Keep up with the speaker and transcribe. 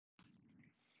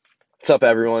What's up,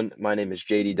 everyone? My name is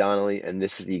JD Donnelly, and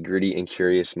this is the Gritty and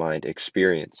Curious Mind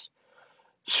Experience.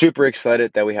 Super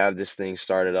excited that we have this thing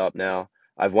started up now.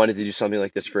 I've wanted to do something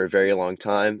like this for a very long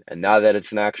time, and now that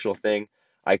it's an actual thing,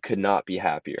 I could not be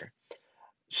happier.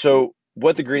 So,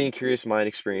 what the Gritty and Curious Mind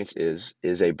Experience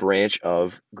is a branch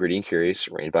of Gritty and Curious,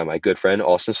 ran by my good friend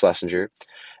Austin Schlesinger.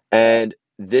 And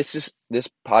this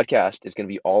podcast is going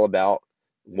to be all about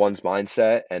one's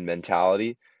mindset and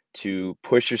mentality to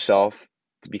push yourself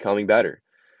to becoming better.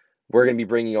 We're going to be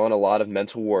bringing on a lot of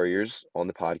mental warriors on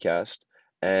the podcast,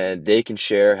 and they can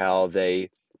share how they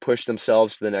push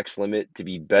themselves to the next limit to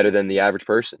be better than the average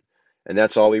person. And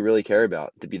that's all we really care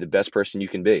about, to be the best person you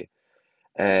can be.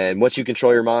 And once you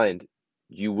control your mind,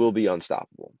 you will be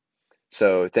unstoppable.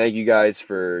 So thank you guys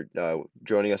for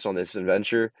joining us on this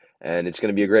adventure, and it's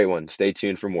going to be a great one. Stay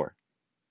tuned for more.